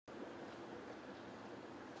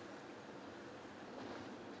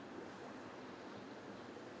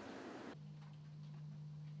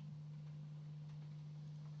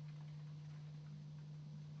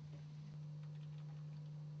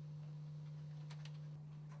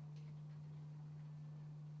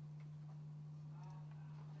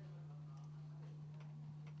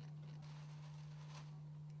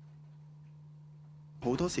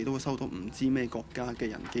好多時都會收到唔知咩國家嘅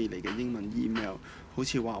人寄嚟嘅英文 email， 好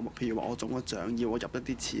似話，譬如話我中咗獎，要我入一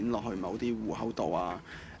啲錢落去某啲戶口度啊，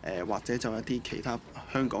或者就一啲其他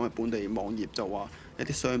香港嘅本地網頁就話一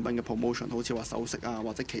啲商品嘅 promotion， 好似話首飾啊，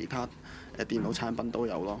或者其他電腦產品都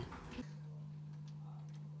有咯。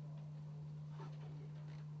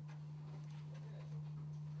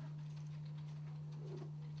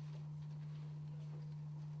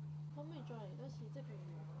可唔可以再嚟多次？即係譬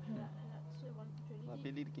如係啦，所以揾住呢啲。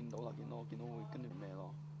俾呢啲見到啦，見到會跟住咩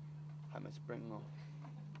咯？係咪 Spring 咯？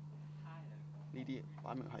呢啲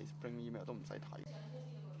擺明係 Spring email 都唔使睇。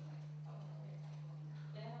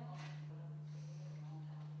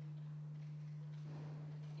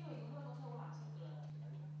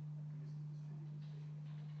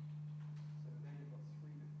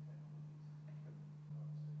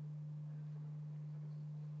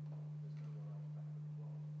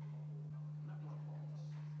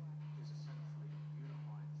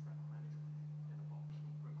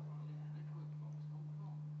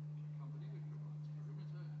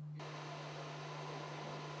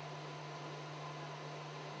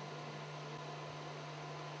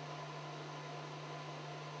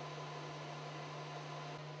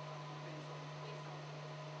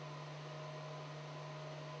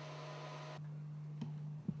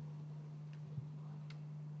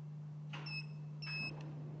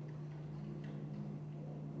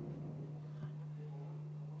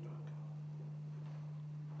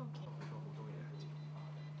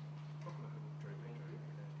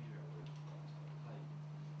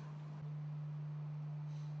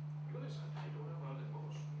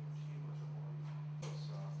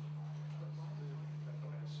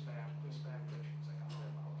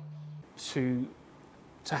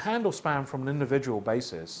To handle spam from an individual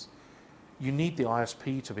basis, you need the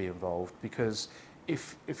ISP to be involved, because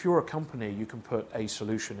if you're a company, you can put a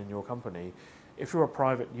solution in your company. If you're a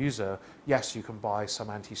private user, yes, you can buy some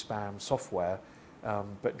anti-spam software,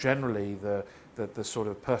 but generally the sort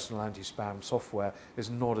of personal anti-spam software is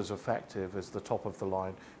not as effective as the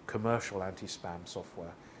top-of-the-line commercial anti-spam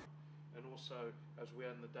software. And also, as we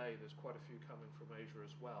end the day, there's quite a few coming from Asia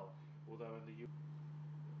as well, although in the UK.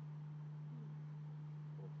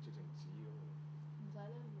 唔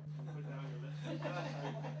使啦。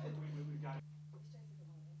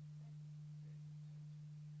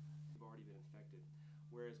already been infected,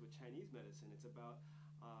 whereas with Chinese medicine, it's about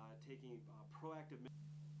taking proactive.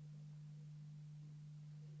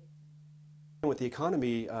 With the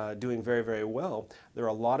economy doing very, very well, there are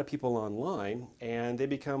a lot of people online, and they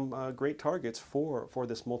become great targets for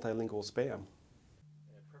this multilingual spam.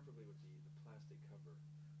 Preferably with the plastic cover.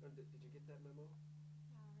 Did you get that memo?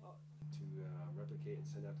 To replicate and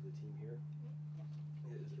send out to the team here.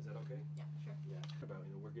 Is that okay? Yeah, sure. Yeah. About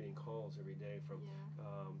we're getting calls every day from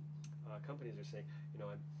companies are saying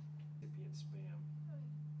I'm recipient spam.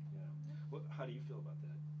 Yeah. Well, how do you feel about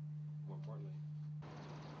that? More importantly.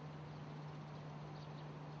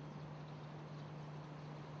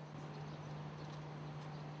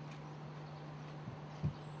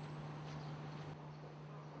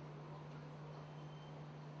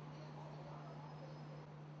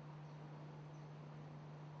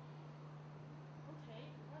 Okay.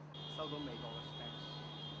 收到美國嘅 spam，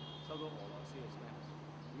 收到俄羅斯嘅 spam。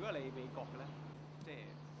如果你美國嘅咧，即係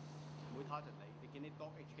唔會 target 你，你見啲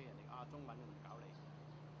 .hk 人哋中文唔搞你。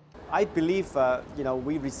I believe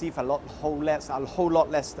we receive a whole lot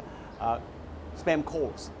less spam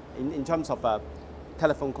calls in terms of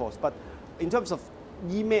telephone calls, but in terms of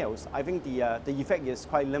emails, I think the effect is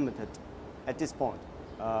quite limited at this point,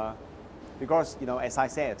 because as I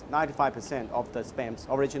said, 95% of the spams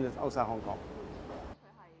originate outside Hong Kong.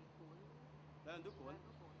 兩樣都管，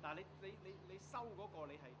但係你收嗰個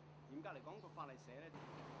你係嚴格嚟講個法例寫咧。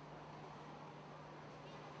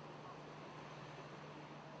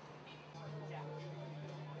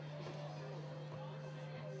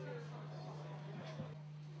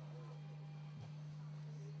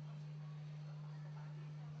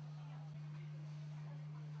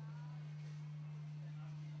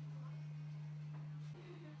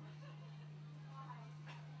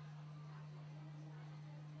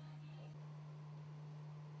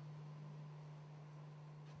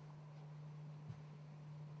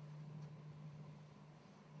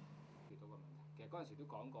嗰陣時都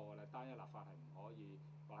講過㗎啦，單一立法係唔可以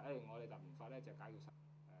話我哋立完法咧就解決晒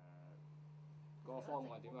嗰個方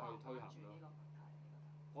案點樣去推行咯。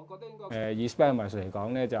我覺得應該以 spam 藝術嚟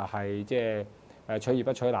講咧，就係即係取易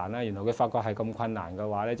不取難啦。然後佢發覺係咁困難嘅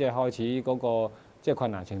話咧，即係開始嗰個即係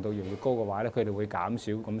困難程度越嚟越高嘅話咧，佢哋會減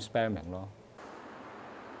少咁 spamming 咯。